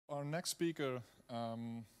Our next speaker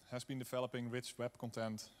has been developing rich web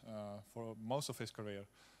content for most of his career.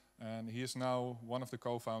 And he is now one of the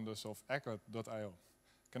co-founders of angular.io.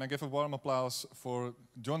 Can I give a warm applause for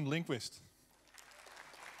John Lindquist?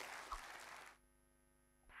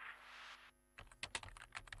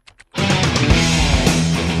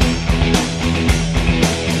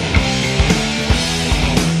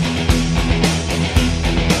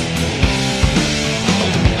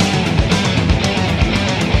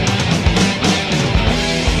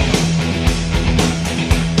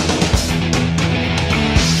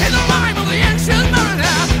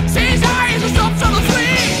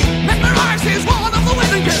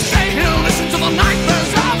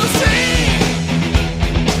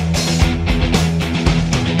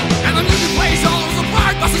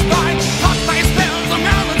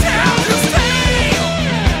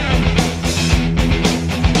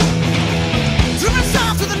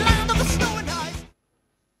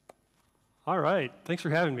 Thanks for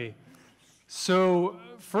having me. So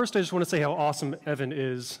first, I just want to say how awesome Evan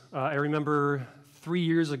is. I remember 3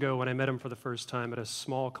 years ago when I met him for the first time at a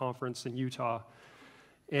small conference in Utah.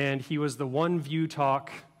 And he was the one Vue talk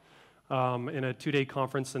in a 2-day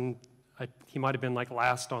conference, and he might have been like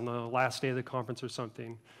last on the last day of the conference or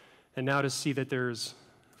something. And now to see that there's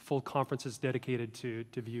full conferences dedicated to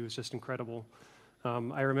Vue is just incredible.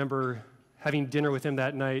 I remember having dinner with him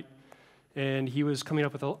that night, and he was coming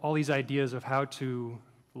up with all these ideas of how to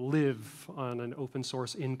live on an open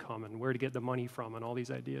source income and where to get the money from and all these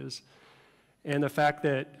ideas. And the fact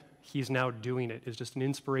that he's now doing it is just an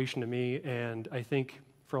inspiration to me. And I think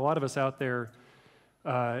for a lot of us out there,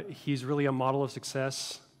 he's really a model of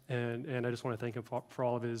success. And I just want to thank him for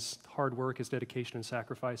all of his hard work, his dedication and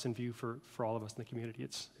sacrifice in Vue for all of us in the community.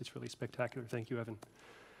 It's really spectacular. Thank you, Evan.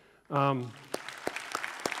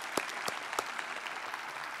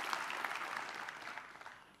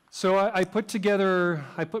 So I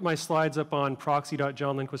put my slides up on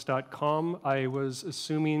proxy.johnlindquist.com. I was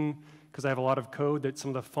assuming, because I have a lot of code, that some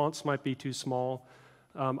of the fonts might be too small.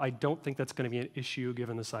 I don't think that's going to be an issue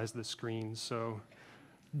given the size of the screen. So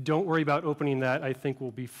don't worry about opening that. I think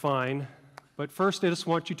we'll be fine. But first, I just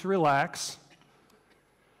want you to relax.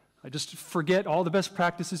 I just forget all the best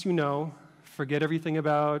practices you know. Forget everything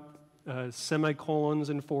about semicolons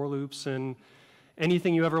and for loops and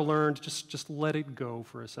anything you ever learned, just let it go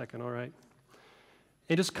for a second, all right?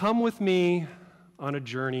 And just come with me on a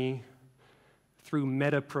journey through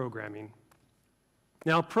metaprogramming.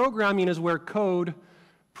 Now, programming is where code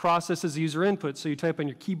processes user input. So you type on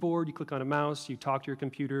your keyboard, you click on a mouse, you talk to your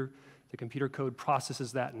computer, the computer code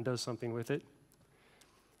processes that and does something with it.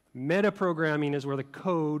 Metaprogramming is where the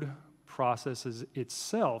code processes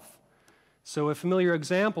itself. So a familiar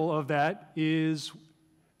example of that is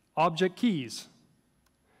object keys.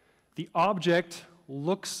 The object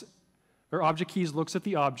keys looks at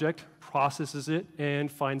the object, processes it, and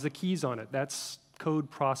finds the keys on it. That's code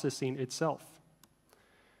processing itself.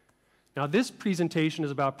 Now, this presentation is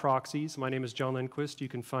about proxies. My name is John Lindquist. You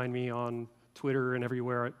can find me on Twitter and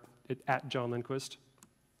everywhere at John Lindquist.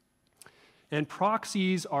 And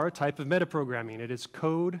proxies are a type of metaprogramming. It is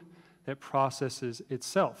code that processes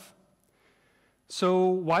itself. So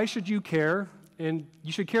why should you care? And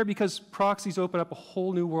you should care because proxies open up a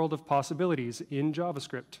whole new world of possibilities in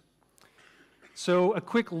JavaScript. So a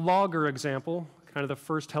quick logger example, kind of the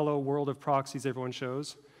first hello world of proxies everyone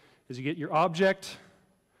shows, is you get your object,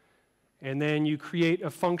 and then you create a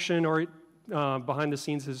function, or behind the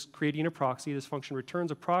scenes is creating a proxy. This function returns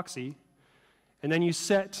a proxy, and then you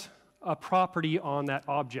set a property on that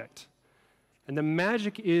object. And the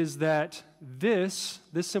magic is that this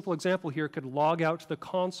simple example here could log out to the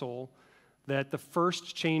console that the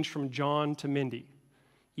first change from John to Mindy,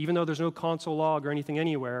 even though there's no console log or anything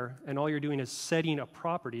anywhere, and all you're doing is setting a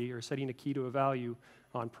property or setting a key to a value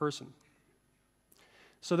on person.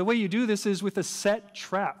 So the way you do this is with a set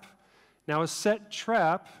trap. Now, a set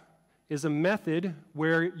trap is a method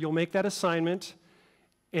where you'll make that assignment,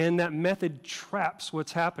 and that method traps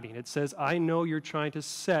what's happening. It says, I know you're trying to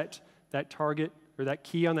set that target or that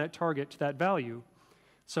key on that target to that value.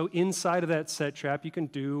 So inside of that set trap, you can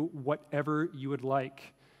do whatever you would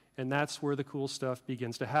like. And that's where the cool stuff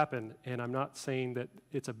begins to happen. And I'm not saying that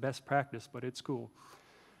it's a best practice, but it's cool.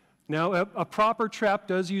 Now, a proper trap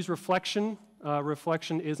does use reflection.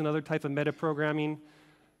 Reflection is another type of metaprogramming.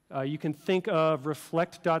 You can think of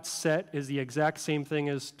reflect.set as the exact same thing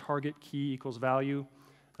as target key equals value.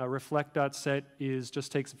 Reflect.set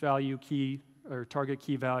just takes value key or target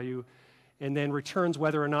key value and then returns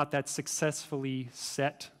whether or not that's successfully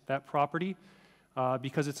set that property.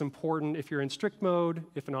 because it's important if you're in strict mode,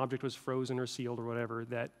 if an object was frozen or sealed or whatever,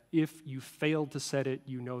 that if you failed to set it,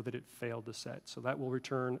 you know that it failed to set. So that will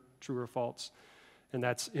return true or false, and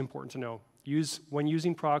that's important to know. When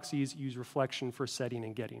using proxies, use reflection for setting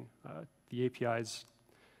and getting. The APIs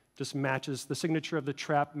just matches, the signature of the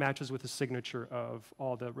trap matches with the signature of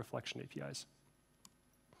all the reflection APIs.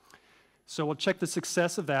 So we'll check the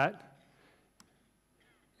success of that.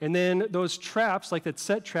 And then those traps, like that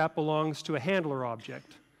set trap, belongs to a handler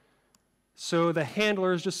object. So the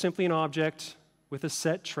handler is just simply an object with a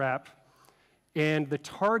set trap. And the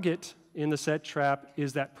target in the set trap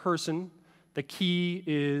is that person. The key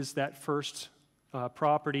is that first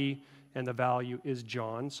property, and the value is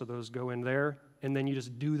John. So those go in there. And then you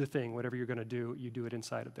just do the thing. Whatever you're going to do, you do it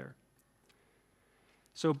inside of there.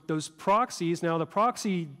 So those proxies, now the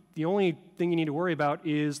proxy, the only thing you need to worry about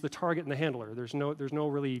is the target and the handler. There's no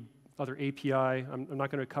really other API. I'm not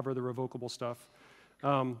going to cover the revocable stuff.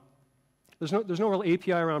 There's no real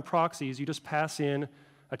API around proxies. You just pass in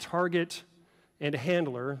a target and a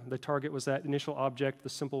handler. The target was that initial object, the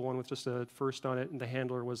simple one with just a first on it, and the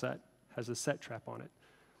handler was that has a set trap on it.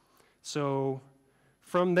 So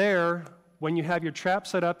from there, when you have your trap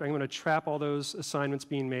set up, I'm going to trap all those assignments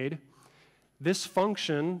being made. This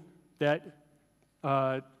function that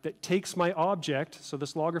takes my object, so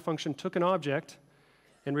this logger function took an object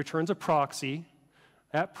and returns a proxy.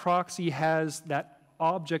 That proxy has that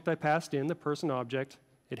object I passed in, the person object.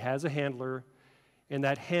 It has a handler, and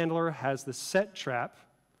that handler has the set trap.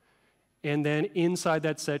 And then inside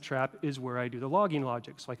that set trap is where I do the logging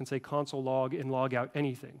logic. So I can say console log and log out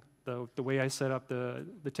anything. The way I set up the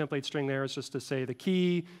template string there is just to say the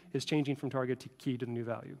key is changing from target to key to the new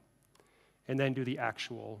value, and then do the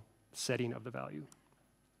actual setting of the value.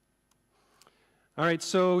 All right,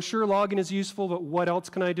 so sure, logging is useful, but what else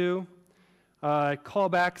can I do?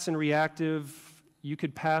 Callbacks and reactive, you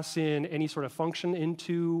could pass in any sort of function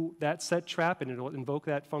into that set trap, and it'll invoke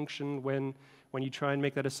that function when you try and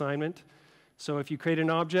make that assignment. So if you create an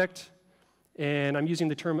object, and I'm using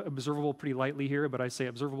the term observable pretty lightly here, but I say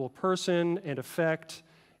observable person and effect,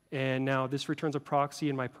 and now this returns a proxy,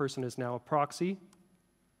 and my person is now a proxy.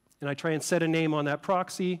 And I try and set a name on that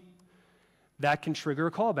proxy, that can trigger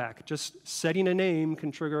a callback. Just setting a name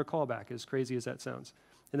can trigger a callback, as crazy as that sounds.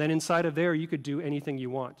 And then inside of there, you could do anything you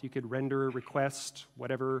want. You could render, request,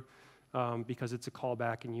 whatever, because it's a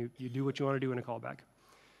callback, and you do what you want to do in a callback.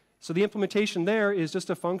 So the implementation there is just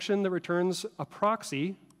a function that returns a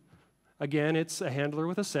proxy. Again, it's a handler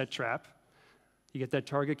with a set trap. You get that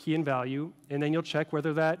target key and value, and then you'll check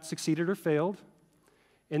whether that succeeded or failed.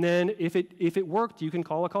 And then if it worked, you can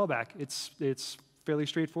call a callback. It's fairly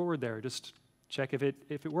straightforward there. Just check if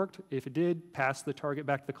it worked. If it did, pass the target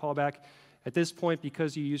back to the callback. At this point,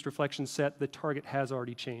 because you used reflection set, the target has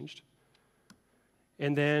already changed.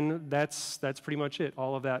 And then that's pretty much it.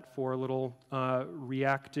 All of that for a little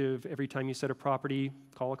reactive, every time you set a property,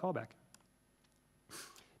 call a callback.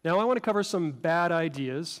 Now I want to cover some bad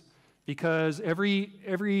ideas, because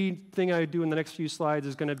everything I do in the next few slides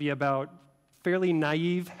is going to be about fairly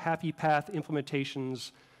naive, happy path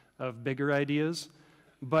implementations of bigger ideas.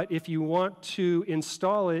 But if you want to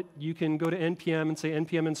install it, you can go to NPM and say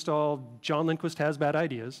npm install John Lindquist has bad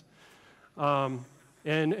ideas,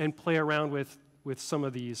 and play around with some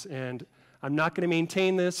of these. And I'm not going to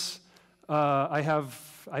maintain this. I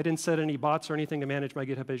didn't set any bots or anything to manage my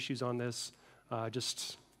GitHub issues on this.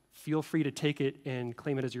 Just feel free to take it and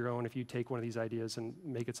claim it as your own if you take one of these ideas and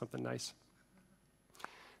make it something nice.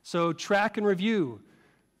 So track and review.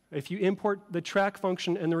 If you import the track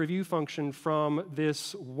function and the review function from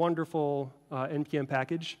this wonderful NPM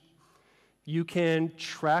package, you can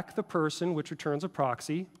track the person, which returns a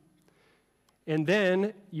proxy. And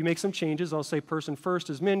then you make some changes. I'll say person first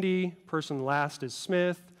is Mindy, person last is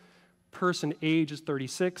Smith, person age is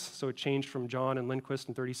 36, so it changed from John and Lindquist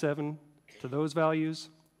and 37 to those values.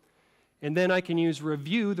 And then I can use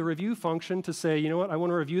review, the review function, to say, you know what, I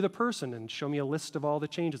want to review the person and show me a list of all the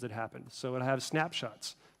changes that happened. So it'll have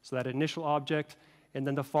snapshots. So that initial object and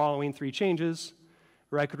then the following 3 changes,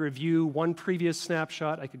 or I could review one previous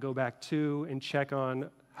snapshot I could go back to and check on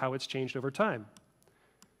how it's changed over time.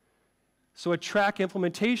 So a track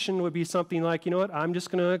implementation would be something like, you know what, I'm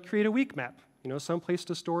just going to create a week map, some place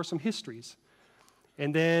to store some histories.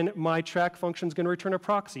 And then my track function is going to return a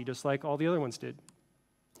proxy, just like all the other ones did.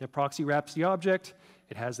 The proxy wraps the object.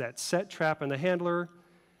 It has that set trap in the handler.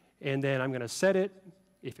 And then I'm going to set it.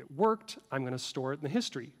 If it worked, I'm going to store it in the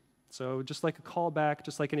history. So just like a callback,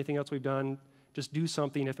 just like anything else we've done, just do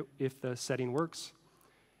something if the setting works.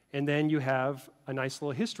 And then you have a nice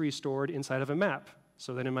little history stored inside of a map.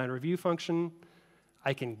 So then in my review function,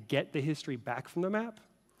 I can get the history back from the map.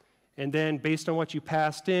 And then based on what you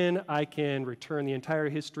passed in, I can return the entire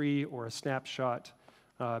history or a snapshot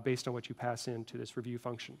based on what you pass into this review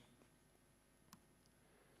function.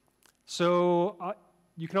 So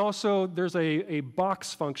you can also, there's a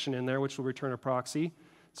box function in there which will return a proxy.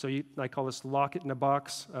 So I call this lock it in a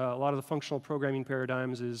box. A lot of the functional programming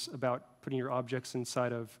paradigms is about putting your objects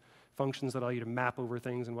inside of functions that allow you to map over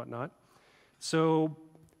things and whatnot. So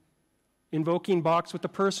invoking box with the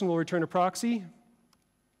person will return a proxy.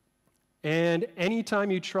 And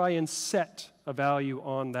anytime you try and set a value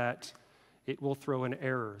on that, it will throw an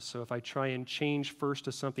error. So if I try and change first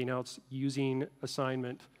to something else using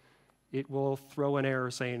assignment, it will throw an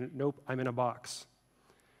error saying, nope, I'm in a box.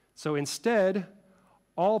 So instead,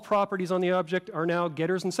 all properties on the object are now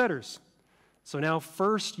getters and setters. So now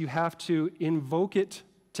first you have to invoke it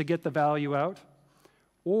to get the value out,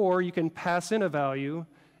 or you can pass in a value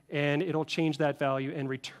and it'll change that value and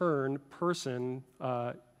return person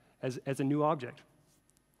as a new object.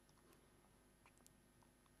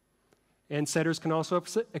 And setters can also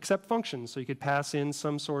accept functions. So you could pass in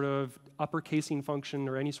some sort of uppercasing function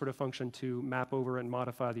or any sort of function to map over and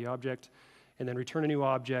modify the object, and then return a new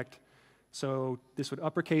object. So this would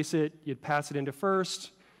uppercase it, you'd pass it into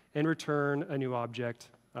first, and return a new object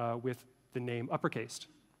with the name uppercased.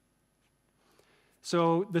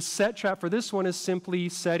 So the set trap for this one is simply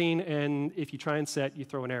setting, and if you try and set, you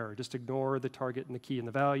throw an error. Just ignore the target and the key and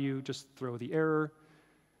the value, just throw the error.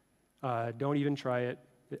 Don't even try it.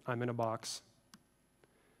 I'm in a box.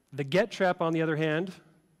 The get trap, on the other hand,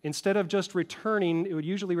 instead of just returning, it would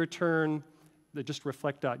usually return the just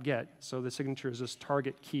reflect.get. So the signature is this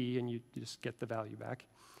target key, and you just get the value back.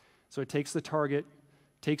 So it takes the target,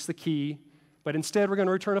 takes the key, but instead we're going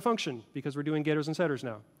to return a function because we're doing getters and setters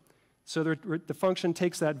now. So the function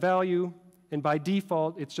takes that value, and by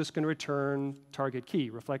default, it's just going to return target key.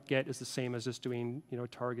 Reflect get is the same as just doing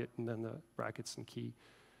target and then the brackets and key.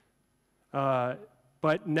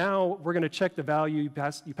 But now we're going to check the value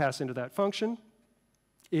you pass into that function.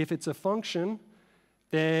 If it's a function,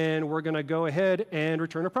 then we're going to go ahead and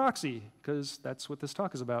return a proxy, because that's what this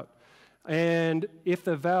talk is about. And if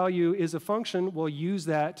the value is a function, we'll use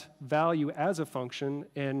that value as a function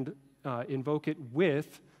and invoke it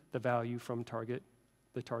with the value from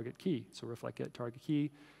the target key. So reflect get target key.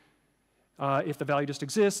 If the value just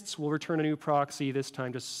exists, we'll return a new proxy, this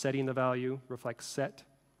time just setting the value, reflect set.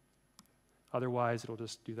 Otherwise, it'll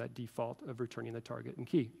just do that default of returning the target and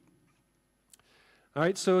key. All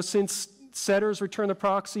right, so since setters return the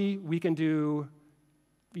proxy, we can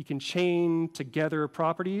chain together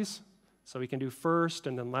properties. So we can do first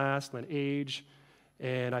and then last and then age.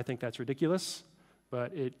 And I think that's ridiculous,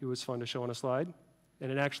 but it was fun to show on a slide.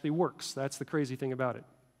 And it actually works. That's the crazy thing about it.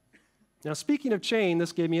 Now, speaking of chain,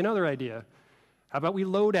 this gave me another idea. How about we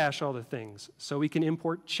Lodash all the things? So we can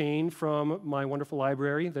import chain from my wonderful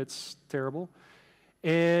library that's terrible.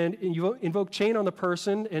 And you invoke chain on the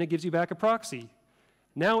person, and it gives you back a proxy.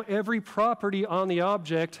 Now every property on the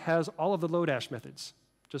object has all of the Lodash methods,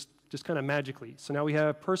 just kind of magically. So now we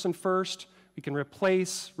have person first. We can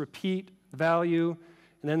replace, repeat, value,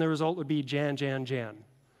 and then the result would be Jan, Jan, Jan.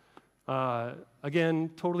 Again,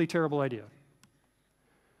 totally terrible idea.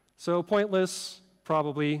 So pointless,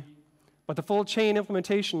 probably. But the full chain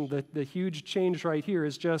implementation, the huge change right here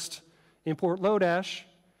is just import Lodash,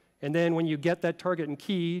 and then when you get that target and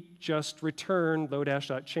key, just return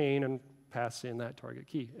Lodash.chain and pass in that target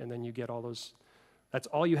key. And then you get all those. That's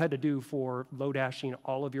all you had to do for Lodashing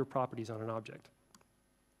all of your properties on an object.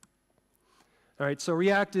 All right, so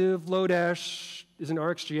reactive Lodash is an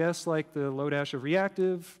RxJS like the Lodash of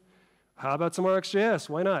reactive. How about some RxJS?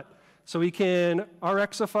 Why not? So we can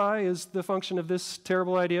Rxify is the function of this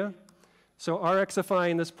terrible idea. So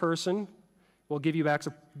Rxifying this person will give you back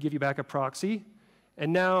a proxy.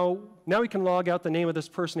 And now we can log out the name of this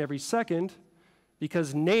person every second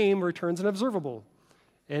because name returns an observable.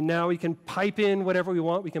 And now we can pipe in whatever we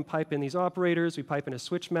want. We can pipe in these operators. We pipe in a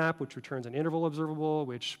switch map, which returns an interval observable,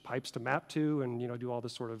 which pipes to map to, and do all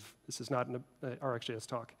this sort of, this is not an RxJS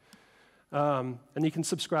talk. And you can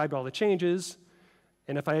subscribe to all the changes.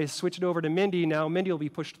 And if I switch it over to Mindy, now Mindy will be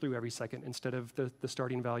pushed through every second instead of the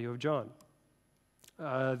starting value of John.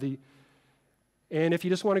 And if you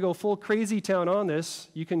just want to go full crazy town on this,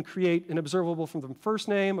 you can create an observable from the first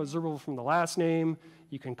name, observable from the last name.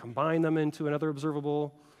 You can combine them into another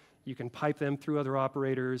observable. You can pipe them through other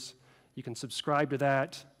operators. You can subscribe to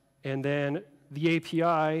that. And then the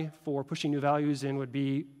API for pushing new values in would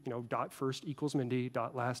be, dot first equals Mindy,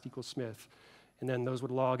 dot last equals Smith. And then those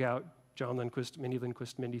would log out John Lindquist,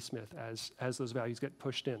 Mindy Smith as those values get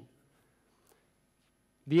pushed in.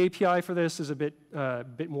 The API for this is a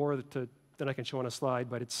bit more than I can show on a slide,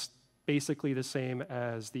 but it's basically the same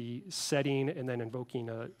as the setting and then invoking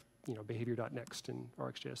a behavior.next in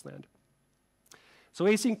RxJS land. So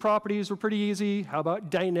async properties were pretty easy. How about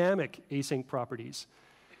dynamic async properties?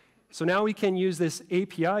 So now we can use this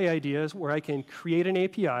API ideas where I can create an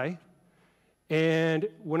API, and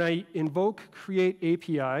when I invoke create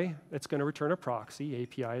API, it's going to return a proxy.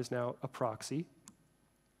 API is now a proxy.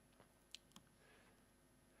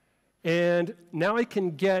 And now I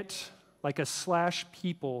can get like a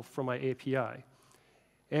 /people from my API.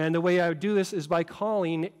 And the way I would do this is by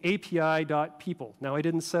calling api.people. Now, I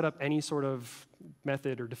didn't set up any sort of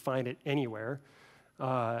method or define it anywhere,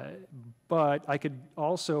 but I could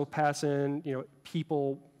also pass in,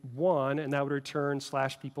 people1, and that would return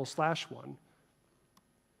 /people/1.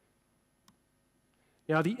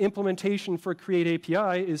 Now, the implementation for create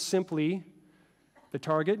API is simply the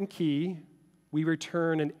target and key. We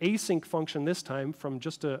return an async function this time from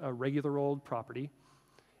just a regular old property.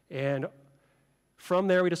 And from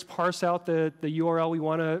there, we just parse out the URL we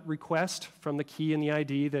want to request from the key and the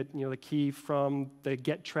ID, the key from the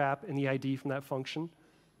get trap and the ID from that function.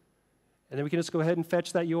 And then we can just go ahead and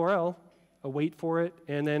fetch that URL, await for it,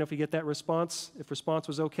 and then if we get that response, if response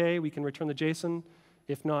was okay, we can return the JSON.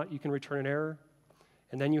 If not, you can return an error.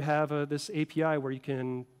 And then you have this API where you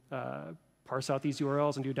can parse out these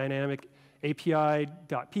URLs and do dynamic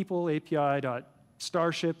API.people,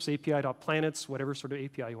 API.starships, API.planets, whatever sort of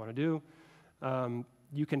API you want to do.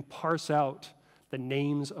 You can parse out the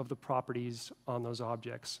names of the properties on those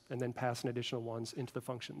objects and then pass in additional ones into the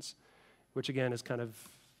functions, which again is kind of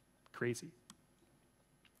crazy.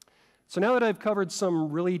 So now that I've covered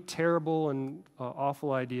some really terrible and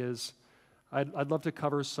awful ideas, I'd love to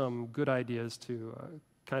cover some good ideas to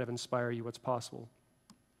kind of inspire you what's possible.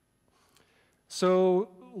 So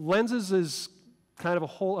lenses is kind of a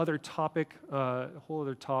whole other topic, a whole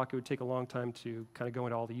other talk. It would take a long time to kind of go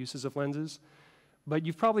into all the uses of lenses. But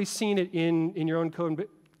you've probably seen it in your own code,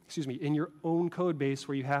 in your own code base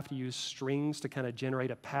where you have to use strings to kind of generate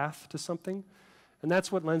a path to something. And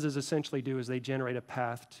that's what lenses essentially do, is they generate a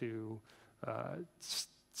path to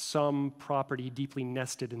some property deeply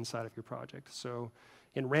nested inside of your project. So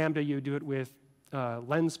in Ramda, you do it with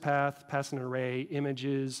lens path, pass an array,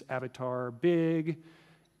 images, avatar, big.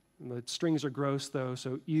 The strings are gross, though,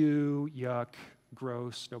 so ew, yuck,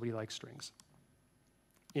 gross, nobody likes strings.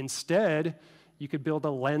 Instead, you could build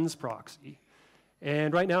a lens proxy.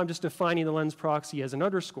 And right now, I'm just defining the lens proxy as an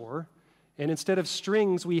underscore. And instead of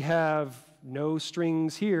strings, we have no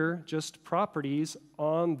strings here, just properties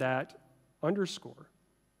on that underscore.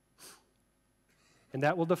 And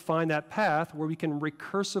that will define that path where we can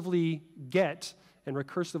recursively get and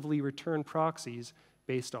recursively return proxies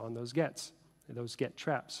based on those gets, those get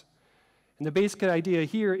traps. And the basic idea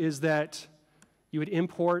here is that you would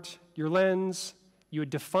import your lens, you would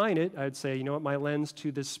define it. I'd say, you know what, my lens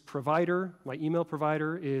to this provider, my email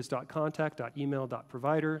provider is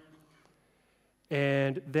 .contact.email.provider.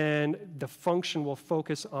 And then the function will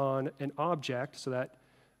focus on an object so that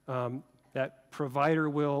that provider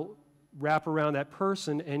will wrap around that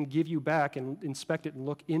person and give you back and inspect it and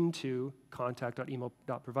look into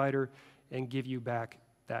contact.email.provider and give you back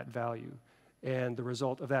that value. And the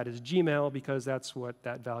result of that is Gmail, because that's what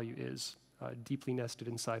that value is, deeply nested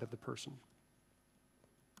inside of the person.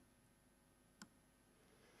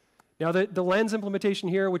 Now, the lens implementation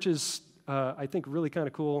here, which is, I think, really kind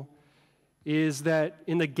of cool, is that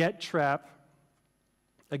in the get trap,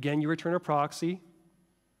 again, you return a proxy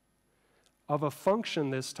of a function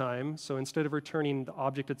this time. So instead of returning the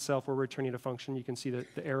object itself, we're returning a function. You can see the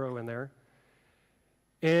arrow in there.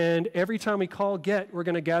 And every time we call get, we're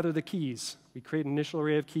going to gather the keys. We create an initial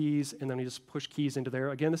array of keys, and then we just push keys into there.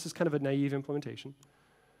 Again, this is kind of a naive implementation.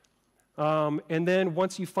 And then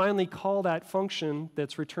once you finally call that function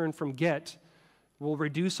that's returned from get, we'll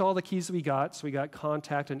reduce all the keys that we got. So we got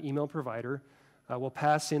contact and email provider. We'll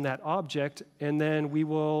pass in that object, and then we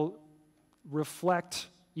will reflect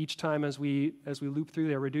each time as we loop through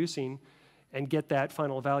there, reducing, and get that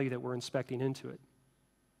final value that we're inspecting into it.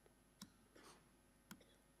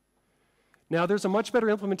 Now, there's a much better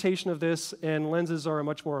implementation of this, and lenses are a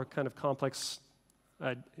much more kind of complex.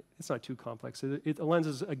 It's not too complex. A lens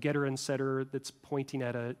is a getter and setter that's pointing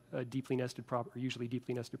at a deeply nested property, usually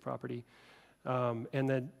deeply nested property. And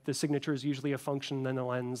then the signature is usually a function, then a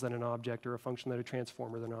lens, then an object, or a function, then a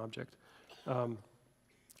transformer, then an object.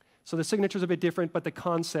 So the signature is a bit different, but the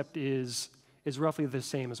concept is roughly the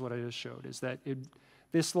same as what I just showed, is that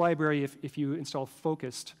this library, if you install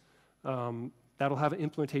Focused, that'll have an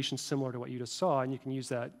implementation similar to what you just saw, and you can use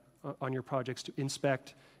that on your projects to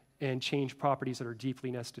inspect and change properties that are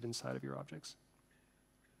deeply nested inside of your objects.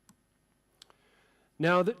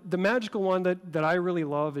 Now, the magical one that I really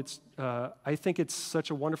love, I think it's such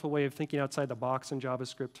a wonderful way of thinking outside the box in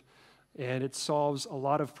JavaScript, and it solves a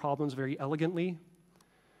lot of problems very elegantly,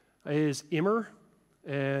 is Immer.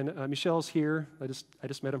 And Michel's here. I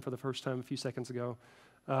just met him for the first time a few seconds ago.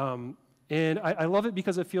 And I love it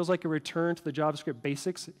because it feels like a return to the JavaScript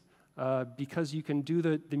basics, because you can do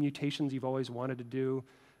the mutations you've always wanted to do,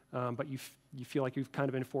 but you feel like you've kind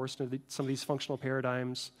of been forced into some of these functional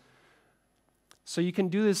paradigms. So you can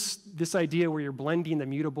do this idea where you're blending the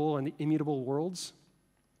mutable and the immutable worlds,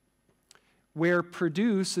 where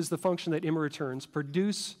produce is the function that Immer returns.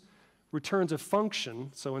 Produce returns a function,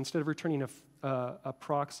 so instead of returning a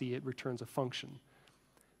proxy, it returns a function.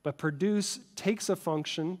 But produce takes a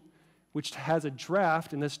function which has a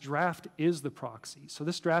draft, and this draft is the proxy. So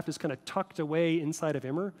this draft is kind of tucked away inside of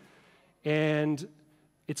Immer, and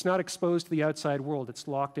it's not exposed to the outside world. It's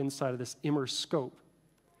locked inside of this Immer scope.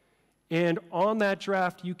 And on that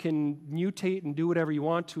draft, you can mutate and do whatever you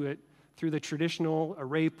want to it through the traditional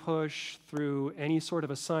array push, through any sort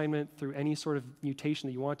of assignment, through any sort of mutation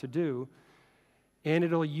that you want to do. And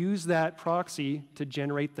it'll use that proxy to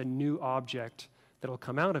generate the new object that'll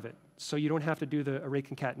come out of it. So you don't have to do the array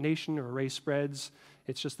concatenation or array spreads.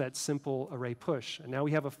 It's just that simple array push. And now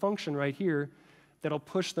we have a function right here that'll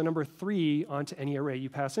push the number 3 onto any array you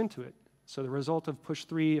pass into it. So the result of push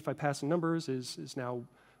 3, if I pass in numbers, is now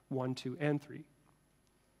 1, 2, and 3.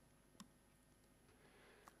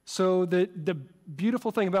 So the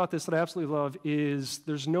beautiful thing about this that I absolutely love is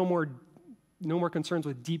there's no more concerns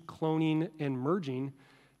with deep cloning and merging,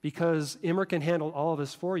 because Immer can handle all of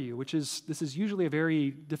this for you, this is usually a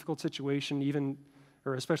very difficult situation,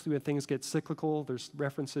 especially when things get cyclical. There's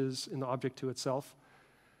references in the object to itself.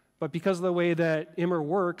 But because of the way that Immer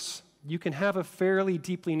works, you can have a fairly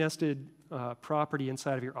deeply nested property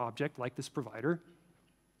inside of your object, like this provider.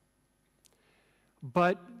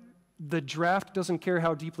 But the draft doesn't care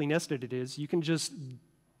how deeply nested it is. You can just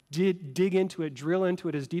dig into it, drill into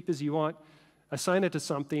it as deep as you want, assign it to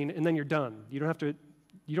something, and then you're done. You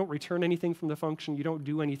don't return anything from the function. You don't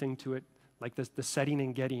do anything to it. Like the setting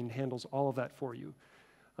and getting handles all of that for you.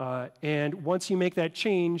 And once you make that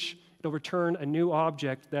change, it'll return a new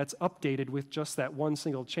object that's updated with just that one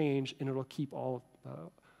single change, and it'll keep all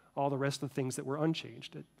the rest of the things that were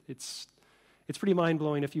unchanged. It's pretty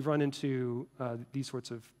mind-blowing if you've run into these sorts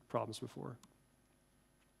of problems before.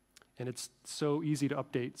 And it's so easy to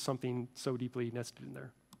update something so deeply nested in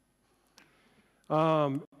there.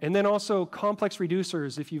 And then also complex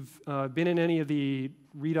reducers. If you've been in any of the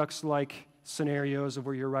Redux-like scenarios of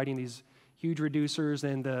where you're writing these huge reducers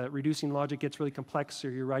and the reducing logic gets really complex, or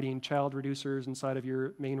you're writing child reducers inside of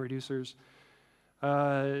your main reducers,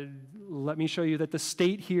 let me show you that the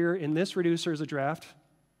state here in this reducer is a draft.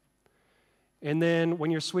 And then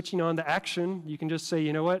when you're switching on the action, you can just say,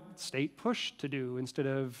 you know what, state push to do, instead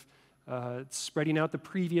of spreading out the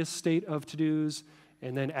previous state of to-dos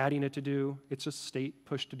and then adding a to-do. It's just state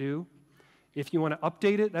push to do. If you want to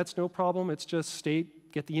update it, that's no problem. It's just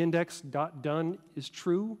state get the index dot done is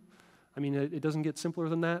true. I mean, it doesn't get simpler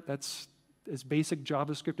than that. That's as basic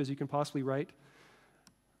JavaScript as you can possibly write.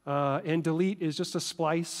 And delete is just a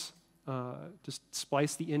splice. Just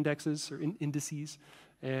splice the indexes or indices,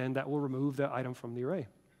 and that will remove the item from the array.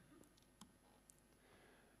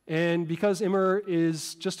 And because Immer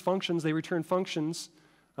is just functions, they return functions.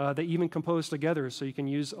 They even compose together, so you can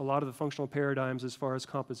use a lot of the functional paradigms as far as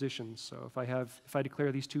compositions. So if I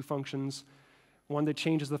declare these two functions, one that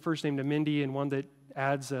changes the first name to Mindy and one that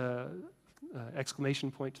adds an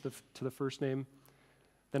exclamation point to the first name,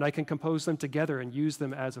 then I can compose them together and use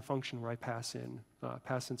them as a function where I pass in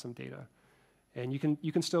some data. And you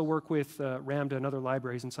can still work with Ramda and other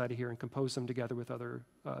libraries inside of here and compose them together with other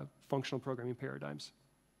functional programming paradigms.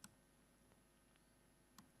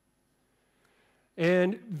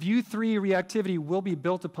 And Vue 3 reactivity will be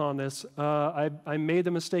built upon this. I made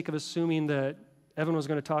the mistake of assuming that Evan was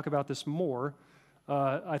going to talk about this more.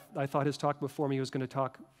 I thought his talk before me was going to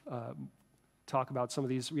talk about some of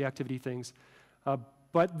these reactivity things.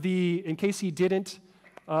 But in case he didn't,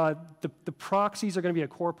 the proxies are going to be a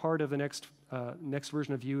core part of the next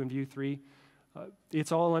version of Vue and Vue 3.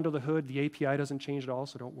 It's all under the hood. The API doesn't change at all,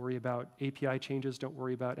 so don't worry about API changes. Don't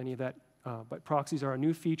worry about any of that. But proxies are a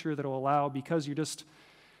new feature that will allow, because you're just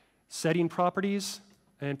setting properties,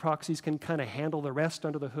 and proxies can kind of handle the rest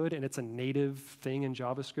under the hood, and it's a native thing in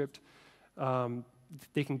JavaScript.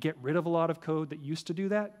 They can get rid of a lot of code that used to do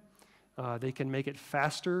that. They can make it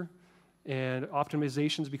faster, and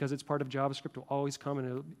optimizations, because it's part of JavaScript, will always come and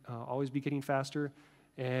it'll always be getting faster.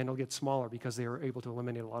 and it'll get smaller because they were able to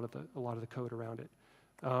eliminate a lot of the code around it.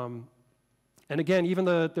 And again, even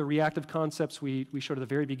the reactive concepts we showed at the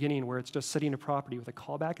very beginning, where it's just setting a property with a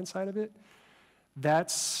callback inside of it,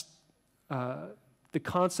 that's the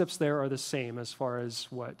concepts there are the same as far as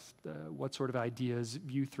what sort of ideas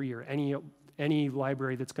Vue3 or any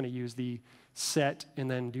library that's going to use the set and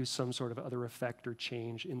then do some sort of other effect or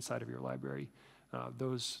change inside of your library.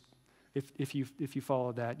 Those, if you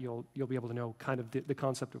follow that, you'll be able to know kind of the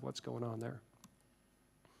concept of what's going on there.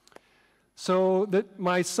 So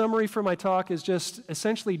my summary for my talk is just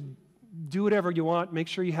essentially do whatever you want. Make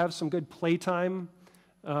sure you have some good playtime.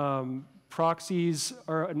 Proxies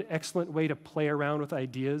are an excellent way to play around with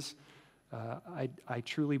ideas. I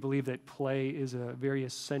truly believe that play is a very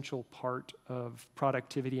essential part of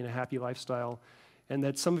productivity and a happy lifestyle, and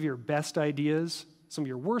that some of your best ideas, some of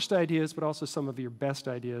your worst ideas, but also some of your best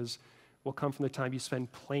ideas will come from the time you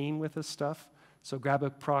spend playing with this stuff. So grab a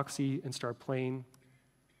proxy and start playing.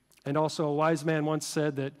 And also, a wise man once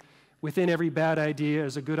said that within every bad idea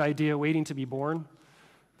is a good idea waiting to be born.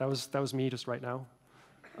 That was me just right now.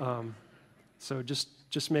 So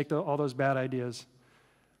just make all those bad ideas.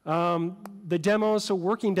 The demos, so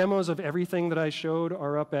working demos of everything that I showed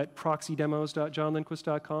are up at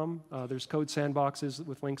proxydemos.johnlindquist.com. There's code sandboxes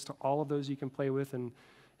with links to all of those you can play with and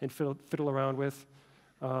fiddle around with.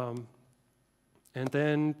 And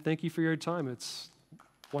then thank you for your time. It's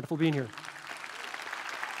wonderful being here.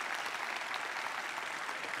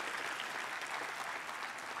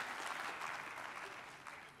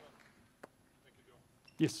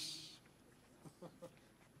 Yes.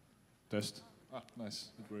 Test. Ah, nice.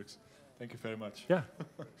 It works. Thank you very much. Yeah.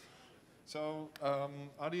 So,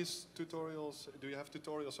 are these tutorials? Do you have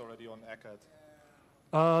tutorials already on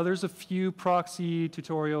Ecad? There's a few proxy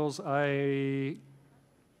tutorials. I'm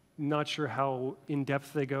not sure how in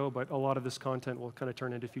depth they go, but a lot of this content will kind of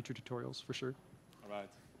turn into future tutorials for sure. All right.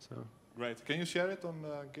 So. Great. Can you share it on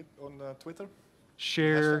Twitter?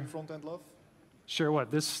 Share. Frontend Love. Share what?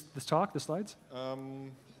 This talk, the slides?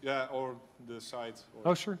 Yeah, or the site.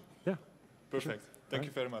 Oh, sure. Yeah. Perfect. Sure. Thank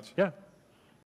you very much. Yeah.